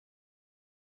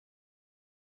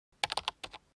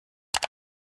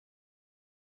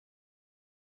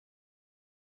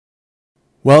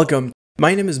Welcome,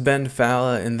 my name is Ben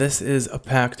Falla and this is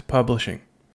Apact Publishing.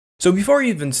 So before we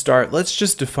even start, let's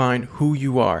just define who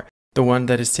you are, the one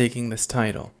that is taking this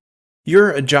title.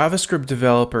 You're a JavaScript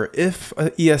developer, if an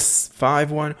ES5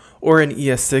 one or an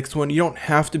ES6 one. You don't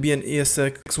have to be an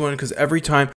ES6 one because every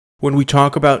time when we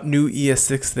talk about new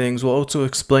ES6 things, we'll also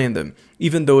explain them,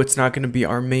 even though it's not going to be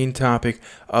our main topic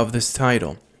of this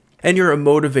title. And you're a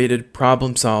motivated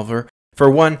problem solver. For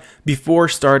one, before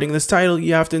starting this title,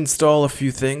 you have to install a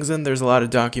few things, and there's a lot of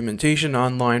documentation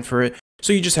online for it.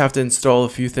 So you just have to install a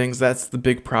few things. That's the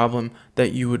big problem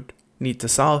that you would need to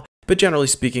solve. But generally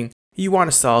speaking, you want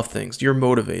to solve things. You're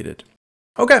motivated.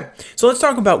 Okay, so let's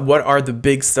talk about what are the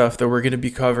big stuff that we're going to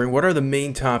be covering. What are the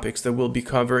main topics that we'll be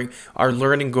covering, our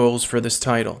learning goals for this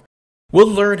title. We'll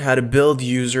learn how to build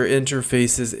user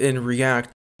interfaces in React.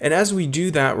 And as we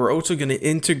do that, we're also going to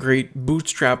integrate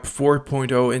Bootstrap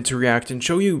 4.0 into React and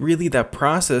show you really that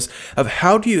process of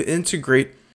how do you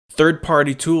integrate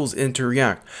third-party tools into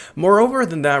React. Moreover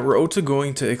than that, we're also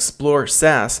going to explore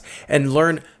Sass and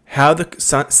learn how the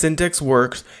syntax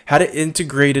works, how to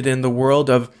integrate it in the world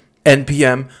of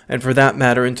NPM, and for that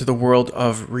matter into the world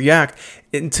of React,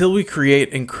 until we create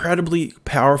incredibly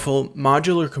powerful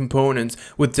modular components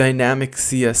with dynamic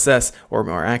CSS, or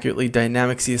more accurately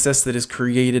dynamic CSS that is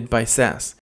created by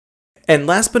Sass. And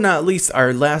last but not least,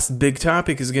 our last big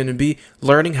topic is going to be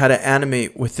learning how to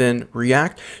animate within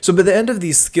React. So by the end of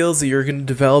these skills that you're going to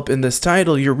develop in this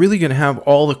title, you're really going to have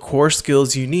all the core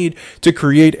skills you need to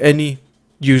create any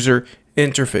user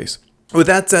interface. With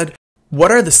that said, what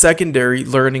are the secondary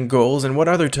learning goals and what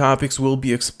other topics we'll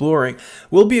be exploring?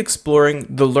 We'll be exploring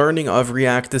the learning of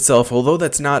React itself. Although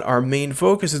that's not our main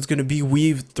focus, it's going to be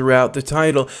weaved throughout the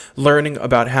title, learning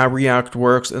about how React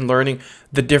works and learning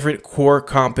the different core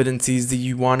competencies that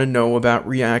you want to know about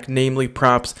React, namely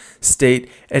props, state,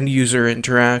 and user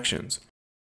interactions.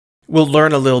 We'll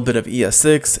learn a little bit of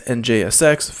ES6 and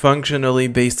JSX functionally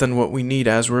based on what we need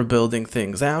as we're building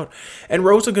things out. And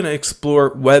we're also going to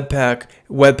explore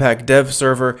Webpack Dev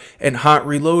Server, and hot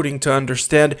reloading to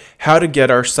understand how to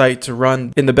get our site to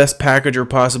run in the best packager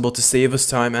possible to save us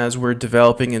time as we're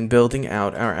developing and building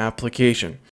out our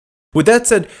application. With that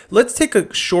said, let's take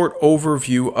a short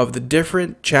overview of the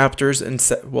different chapters and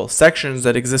sections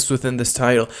that exist within this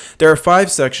title. There are 5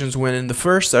 sections, when in the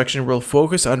first section we'll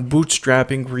focus on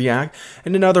bootstrapping React,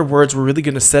 and in other words, we're really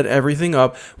going to set everything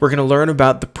up. We're going to learn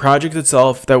about the project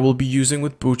itself that we'll be using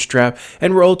with Bootstrap,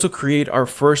 and we'll also create our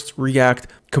first React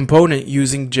component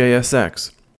using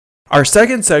JSX. Our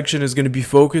second section is going to be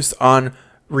focused on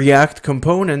React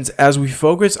components as we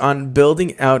focus on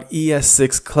building out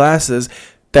ES6 classes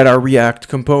that are React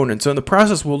components. So in the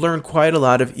process, we'll learn quite a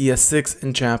lot of ES6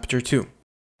 in Chapter 2.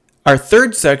 Our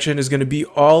third section is going to be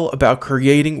all about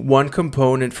creating one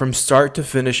component from start to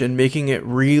finish and making it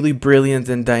really brilliant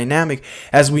and dynamic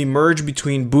as we merge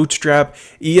between Bootstrap,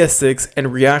 ES6,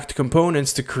 and React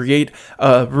components to create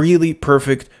a really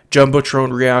perfect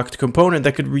Jumbotron React component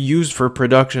that could be used for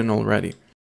production already.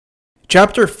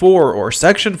 Chapter 4, or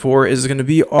Section 4, is going to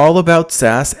be all about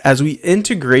Sass as we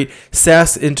integrate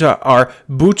Sass into our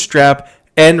Bootstrap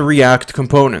and React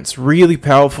components. Really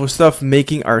powerful stuff,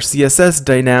 making our CSS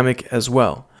dynamic as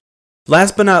well.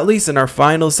 Last but not least, in our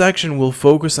final section, we'll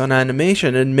focus on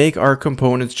animation and make our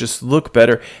components just look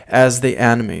better as they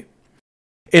animate.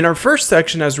 In our first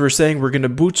section, as we were saying, we're going to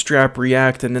bootstrap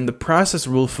React, and in the process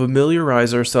we'll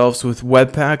familiarize ourselves with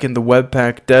Webpack and the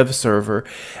Webpack Dev Server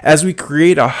as we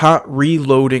create a hot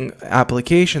reloading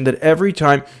application that every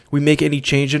time we make any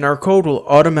change in our code will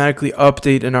automatically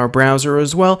update in our browser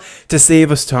as well to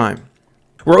save us time.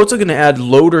 We're also going to add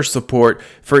loader support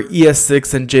for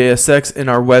ES6 and JSX in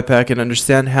our Webpack and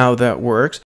understand how that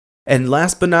works. And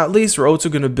last but not least, we're also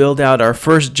going to build out our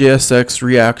first JSX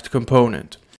React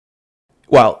component.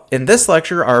 Well, in this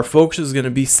lecture, our focus is going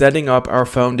to be setting up our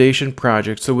foundation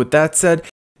project. So with that said,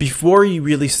 before you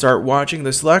really start watching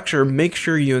this lecture, make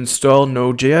sure you install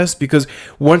Node.js, because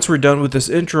once we're done with this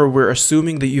intro, we're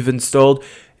assuming that you've installed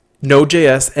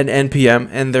Node.js and NPM,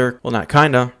 and they're, well, not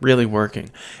kinda, really working.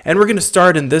 And we're going to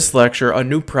start in this lecture a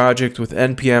new project with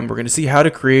NPM. We're going to see how to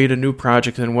create a new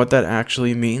project and what that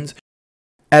actually means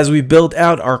as we build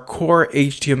out our core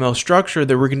HTML structure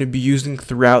that we're going to be using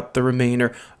throughout the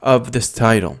remainder of this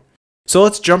title. So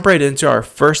let's jump right into our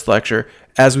first lecture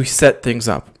as we set things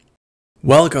up.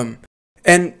 Welcome,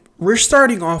 and we're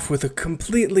starting off with a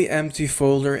completely empty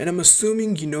folder, and I'm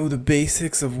assuming you know the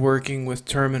basics of working with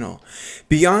terminal.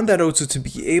 Beyond that, also, to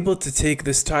be able to take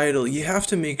this title, you have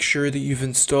to make sure that you've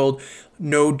installed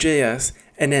Node.js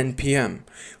and NPM.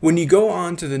 When you go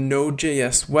onto the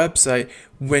Node.js website,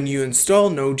 when you install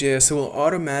Node.js, it will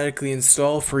automatically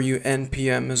install for you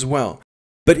NPM as well.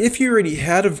 But if you already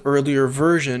had an earlier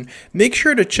version, make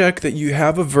sure to check that you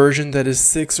have a version that is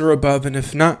 6 or above, and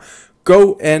if not,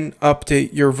 go and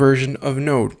update your version of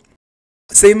Node.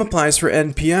 Same applies for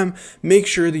NPM. Make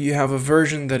sure that you have a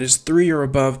version that is 3 or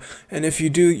above, and if you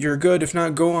do, you're good. If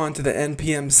not, go on to the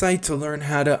NPM site to learn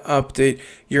how to update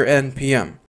your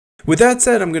NPM. With that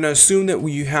said, I'm going to assume that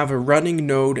you have a running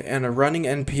Node and a running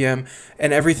NPM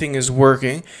and everything is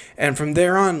working. And from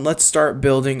there on, let's start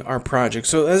building our project.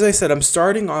 So as I said, I'm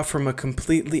starting off from a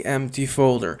completely empty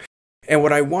folder. And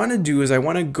what I want to do is I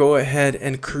want to go ahead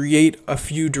and create a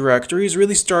few directories,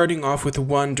 really starting off with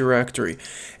one directory.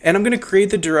 And I'm going to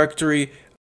create the directory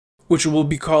which will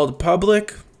be called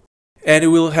public, and it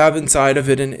will have inside of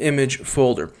it an image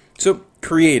folder. So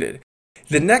created.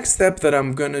 The next step that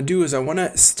I'm going to do is I want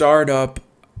to start up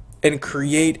and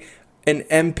create an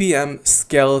NPM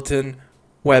skeleton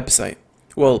website.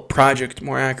 Well, project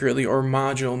more accurately, or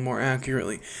module more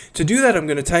accurately. To do that, I'm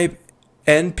going to type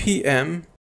npm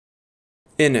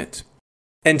init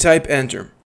and type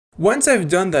enter. Once I've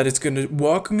done that, it's going to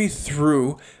walk me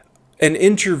through an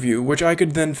interview, which I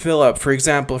could then fill up. For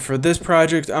example, for this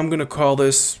project, I'm going to call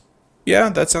this, yeah,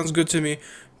 that sounds good to me,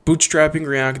 Bootstrapping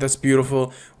React. That's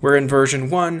beautiful. We're in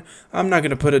version 1. I'm not going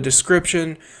to put a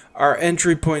description. Our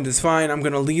entry point is fine. I'm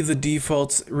going to leave the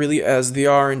defaults really as they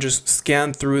are and just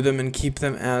scan through them and keep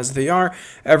them as they are.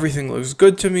 Everything looks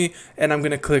good to me, and I'm going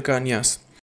to click on yes.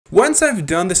 Once I've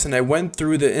done this and I went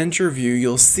through the interview,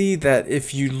 you'll see that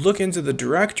if you look into the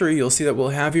directory, you'll see that we'll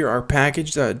have here our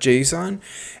package.json,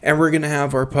 and we're going to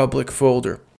have our public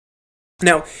folder.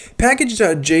 Now,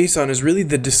 package.json is really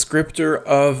the descriptor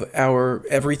of our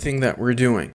everything that we're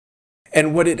doing.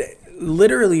 And what it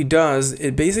literally does,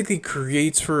 it basically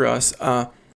creates for us a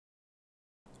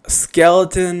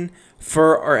skeleton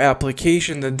for our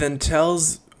application that then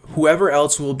tells whoever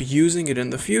else will be using it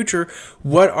in the future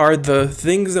what are the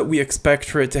things that we expect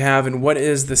for it to have and what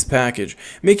is this package,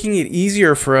 making it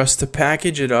easier for us to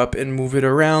package it up and move it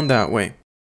around that way.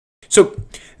 So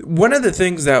one of the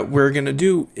things that we're going to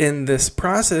do in this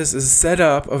process is set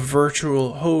up a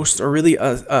virtual host, or really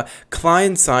a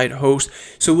client-side host,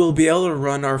 so we'll be able to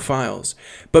run our files.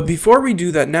 But before we do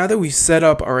that, now that we set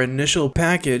up our initial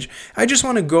package, I just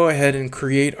want to go ahead and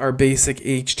create our basic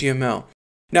HTML.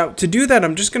 Now to do that,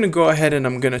 I'm just going to go ahead and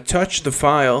I'm going to touch the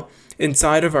file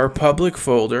inside of our public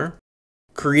folder,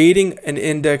 creating an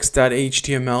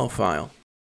index.html file.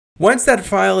 Once that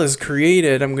file is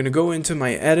created, I'm going to go into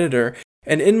my editor,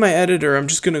 and in my editor, I'm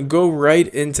just going to go right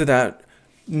into that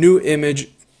new image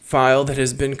file that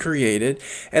has been created,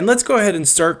 and let's go ahead and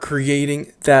start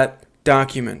creating that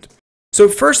document. So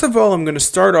first of all, I'm going to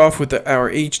start off with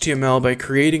our HTML by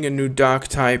creating a new doc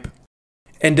type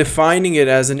and defining it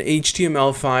as an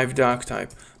HTML5 doc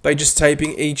type by just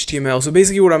typing HTML. So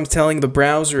basically what I'm telling the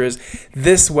browser is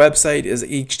this website is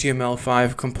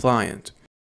HTML5 compliant.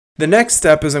 The next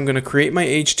step is I'm going to create my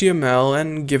HTML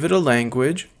and give it a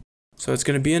language. So it's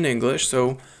going to be in English.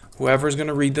 So whoever is going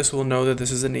to read this will know that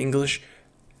this is an English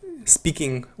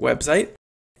speaking website.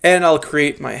 And I'll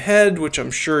create my head, which I'm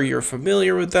sure you're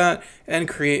familiar with that, and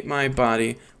create my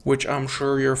body, which I'm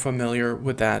sure you're familiar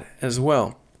with that as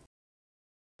well.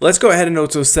 Let's go ahead and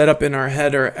also set up in our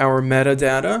header our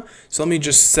metadata. So let me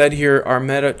just set here our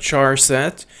meta char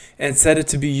set and set it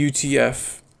to be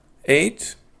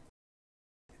UTF-8.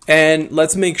 And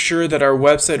let's make sure that our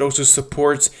website also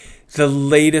supports the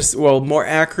latest, well, more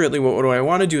accurately, what do I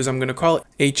want to do is I'm going to call it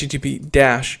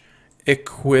http-equiv,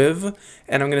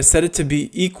 and I'm going to set it to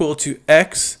be equal to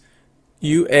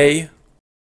XUA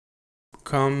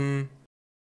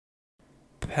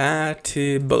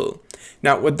compatible.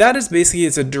 Now, what that is basically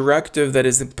is a directive that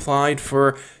is applied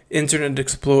for Internet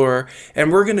Explorer,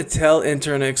 and we're going to tell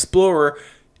Internet Explorer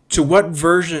to what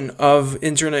version of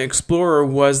Internet Explorer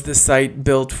was the site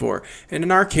built for. And in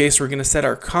our case, we're going to set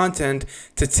our content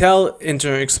to tell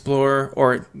Internet Explorer,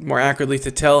 or more accurately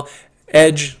to tell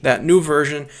Edge, that new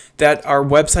version, that our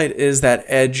website is that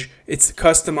Edge. It's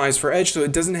customized for Edge, so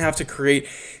it doesn't have to create.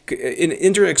 In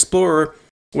Internet Explorer,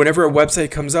 whenever a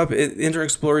website comes up, Internet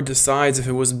Explorer decides if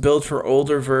it was built for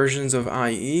older versions of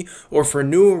IE or for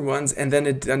newer ones, and then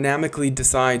it dynamically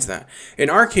decides that. In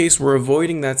our case, we're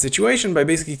avoiding that situation by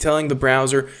basically telling the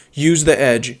browser, use the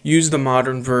Edge, use the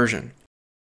modern version.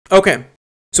 Okay,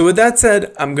 so with that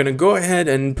said, I'm going to go ahead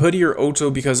and put here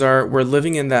also, because we're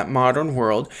living in that modern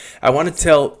world, I want to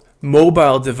tell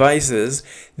mobile devices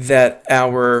that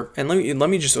and let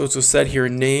me just also set here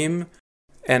name.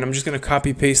 And I'm just going to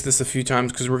copy paste this a few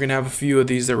times because we're going to have a few of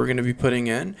these that we're going to be putting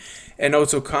in. And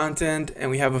also content,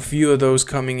 and we have a few of those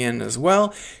coming in as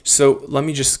well. So let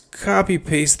me just copy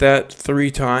paste that 3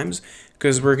 times.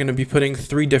 because we're going to be putting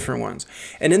 3 different ones.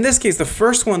 And in this case, the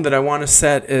first one that I want to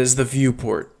set is the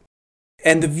viewport.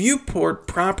 And the viewport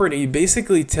property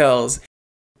basically tells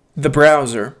the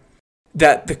browser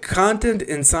that the content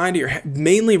inside here,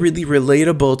 mainly really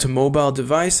relatable to mobile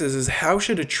devices, is how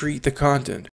should it treat the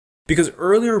content. Because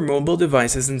earlier mobile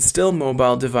devices and still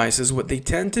mobile devices, what they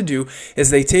tend to do is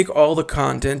they take all the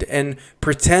content and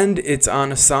pretend it's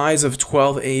on a size of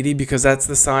 1280 because that's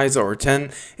the size, or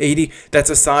 1080,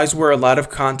 that's a size where a lot of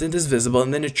content is visible,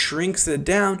 and then it shrinks it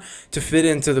down to fit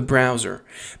into the browser.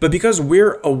 But because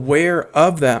we're aware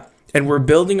of that, and we're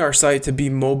building our site to be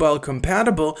mobile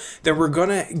compatible, then we're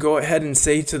gonna go ahead and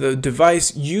say to the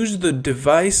device, use the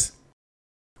device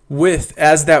width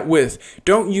as that width.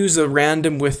 Don't use a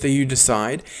random width that you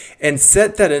decide, and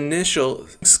set that initial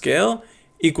scale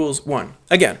equals 1.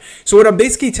 Again, so what I'm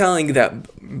basically telling that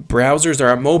browsers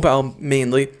are mobile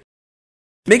mainly,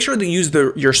 make sure to use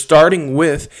your starting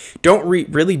width.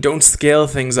 Really don't scale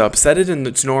things up. Set it in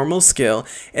its normal scale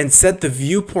and set the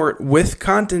viewport width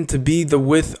content to be the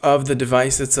width of the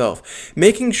device itself,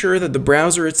 making sure that the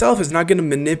browser itself is not going to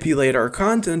manipulate our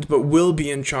content, but will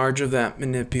be in charge of that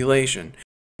manipulation.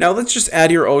 Now let's just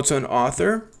add here also an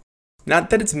author.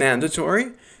 Not that it's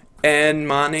mandatory. And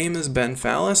my name is Ben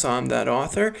Falla, so I'm that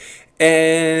author.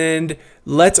 And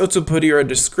let's also put here a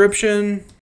description,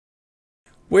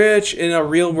 which in a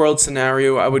real world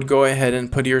scenario, I would go ahead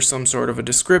and put here some sort of a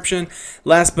description.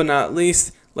 Last but not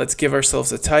least, let's give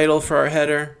ourselves a title for our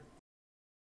header.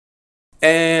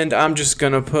 And I'm just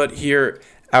going to put here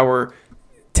our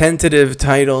tentative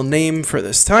title name for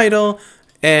this title,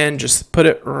 and just put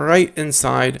it right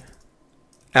inside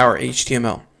our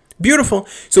HTML. Beautiful.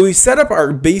 So we set up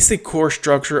our basic core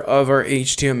structure of our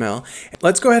HTML.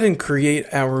 Let's go ahead and create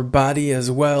our body as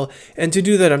well. And to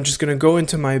do that, I'm just going to go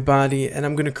into my body and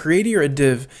I'm going to create here a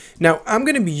div. Now I'm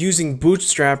going to be using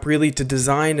Bootstrap really to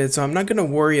design it, so I'm not going to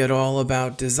worry at all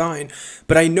about design,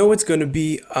 but I know it's going to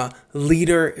be a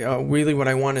leader. Really what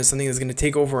I want is something that's going to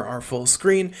take over our full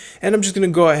screen. And I'm just going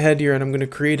to go ahead here and I'm going to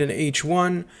create an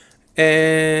H1.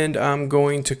 And I'm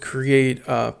going to create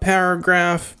a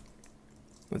paragraph.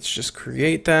 Let's just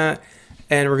create that.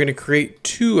 And we're going to create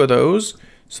 2 of those.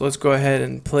 So let's go ahead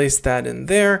and place that in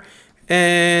there.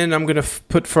 And I'm going to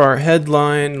put for our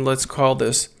headline, let's call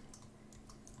this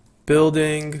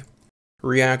Building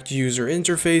React User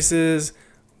Interfaces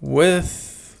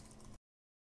with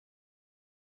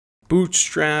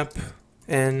Bootstrap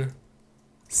and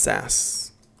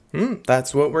Sass.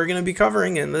 That's what we're going to be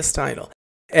covering in this title.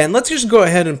 And let's just go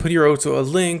ahead and put here also a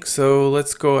link. So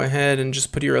let's go ahead and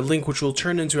just put here a link, which will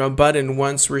turn into a button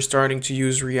once we're starting to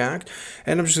use React.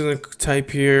 And I'm just going to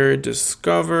type here,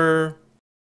 discover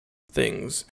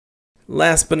things.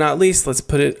 Last but not least, let's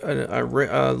put it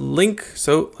a link.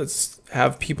 So let's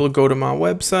have people go to my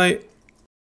website,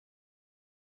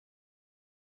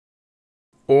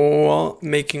 while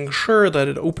making sure that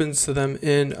it opens to them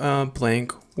in a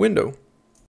blank window.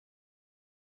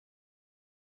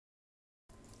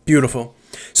 Beautiful.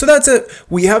 So that's it.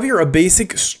 We have here a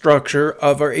basic structure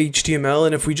of our HTML,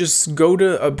 and if we just go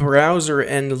to a browser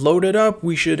and load it up,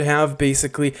 we should have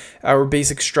basically our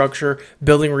basic structure.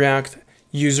 Building React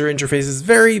user interface is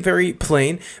very, very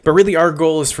plain, but really our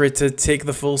goal is for it to take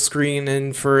the full screen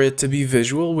and for it to be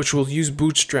visual, which we'll use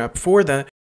Bootstrap for that.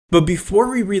 But before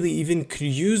we really even could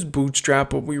use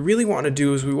Bootstrap, what we really want to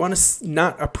do is we want to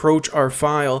not approach our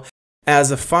file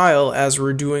as a file as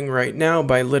we're doing right now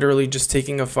by literally just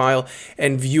taking a file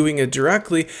and viewing it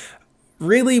directly.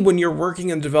 Really, when you're working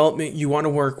in development, you want to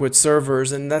work with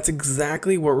servers, and that's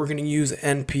exactly what we're going to use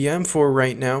NPM for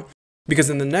right now. Because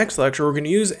in the next lecture, we're going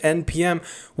to use NPM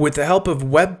with the help of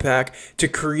Webpack to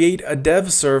create a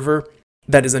dev server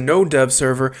that is a Node dev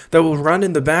server that will run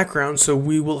in the background, so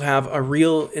we will have a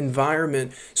real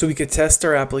environment so we could test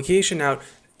our application out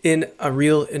in a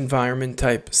real environment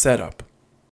type setup.